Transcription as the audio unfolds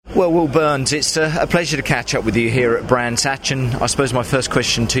Well, Will Burns, it's a pleasure to catch up with you here at Brands Hatch, and I suppose my first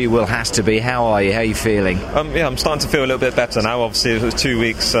question to you, Will, has to be, how are you? How are you feeling? I'm starting to feel a little bit better now. Obviously, it was 2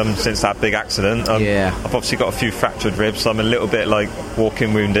 weeks since that big accident. I've obviously got a few fractured ribs, so I'm a little bit like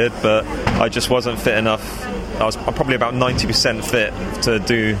walking wounded, but I just wasn't fit enough. I'm probably about 90% fit to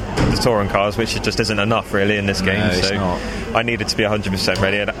do the touring cars, which just isn't enough really in this game. No, it's so not. I needed to be 100%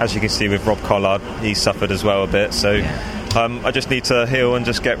 ready, and as you can see with Rob Collard, he suffered as well a bit. So I just need to heal and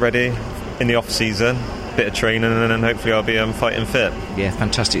just get ready in the off season, bit of training, and then hopefully I'll be fighting fit. Yeah,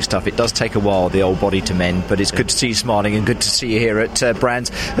 fantastic stuff. It does take a while, the old body to mend, but it's good to see you smiling and good to see you here at Brands.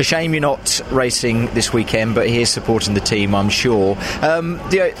 A shame you're not racing this weekend, but here supporting the team, I'm sure.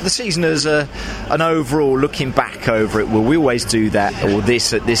 The season as an overall, looking back over it, will we always do that, or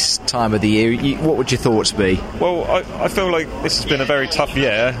this at this time of the year? What would your thoughts be? Well, I feel like this has been a very tough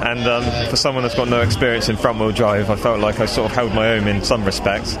year, and for someone that's got no experience in front-wheel drive, I felt like I sort of held my own in some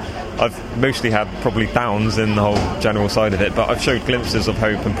respects. I've mostly had probably downs in the whole general side of it, but I've showed glimpses of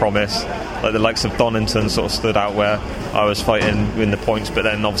hope and promise. Like the likes of Donington sort of stood out where I was fighting in the points, but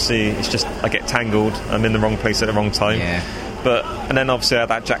then obviously it's just I get tangled. I'm in the wrong place at the wrong time. Yeah. And then obviously I had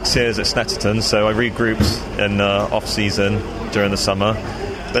that Jack Sears at Snetterton, so I regrouped in off-season during the summer.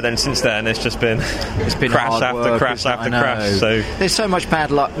 But then since then it's been crash after crash after crash. So there's so much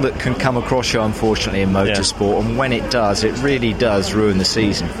bad luck that can come across you, unfortunately, in motorsport, and when it does, it really does ruin the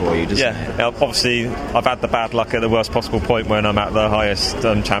season for you, doesn't it? Yeah, obviously I've had the bad luck at the worst possible point when I'm at the highest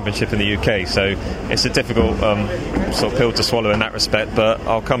championship in the UK, so it's a difficult sort of pill to swallow in that respect, but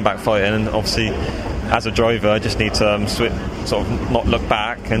I'll come back fighting, and obviously as a driver I just need to sort of not look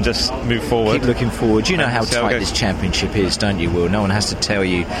back and just move forward. Keep looking forward. You know how tight this championship is, don't you, Will? No one has to tell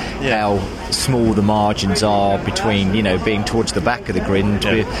you how small the margins are between, being towards the back of the grid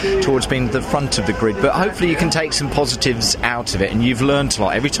and towards being the front of the grid. But hopefully you can take some positives out of it, and you've learned a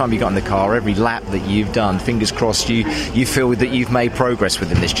lot. Every time you got in the car, every lap that you've done, fingers crossed you feel that you've made progress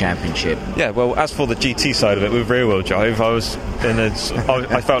within this championship. Yeah, well, as for the GT side of it, with rear-wheel drive,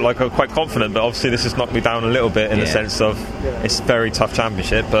 I felt like I was quite confident, but obviously this has knocked me down a little bit in the sense of it's a very tough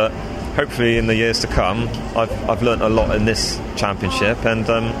championship, but hopefully in the years to come I've learnt a lot in this championship, and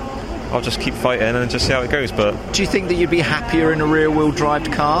I'll just keep fighting and just see how it goes. But do you think that you'd be happier in a rear-wheel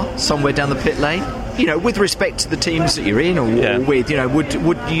drive car somewhere down the pit lane? With respect to the teams that you're in, or with,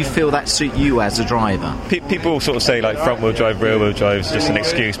 would you feel that suit you as a driver? People sort of say like front-wheel drive, rear-wheel drive is just an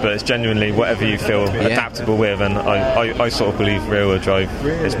excuse, but it's genuinely whatever you feel adaptable with, and I sort of believe rear-wheel drive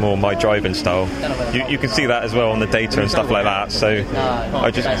is more my driving style. You can see that as well on the data and stuff like that, so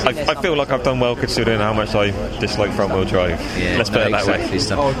I feel like I've done well considering how much I dislike front-wheel drive. Let's put it that way.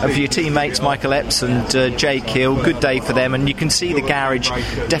 And for your teammates, Michael Epps and Jake Hill, good day for them, and you can see the garage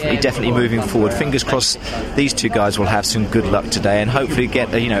definitely moving forward. Fingers crossed these two guys will have some good luck today and hopefully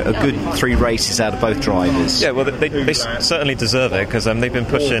get a good 3 races out of both drivers. Yeah, well, they certainly deserve it, because they've been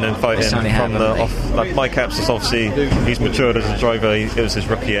pushing and fighting from the off. Like Mike Epps is obviously, he's matured as a driver. It was his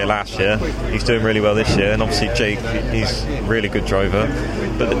rookie year last year. He's doing really well this year, and obviously Jake, he's a really good driver.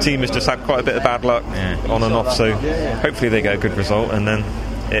 But the team has just had quite a bit of bad luck on and off, so hopefully they get a good result, and then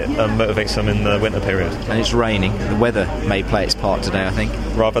it motivates them in the winter period. And it's raining. The weather may play its part today, I think.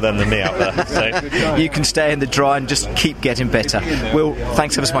 Rather than me out there. So. You can stay in the dry and just keep getting better. Will,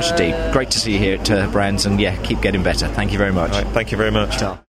 thanks ever so much indeed. Great to see you here at Brands, and keep getting better. Thank you very much. Right, thank you very much. Ciao.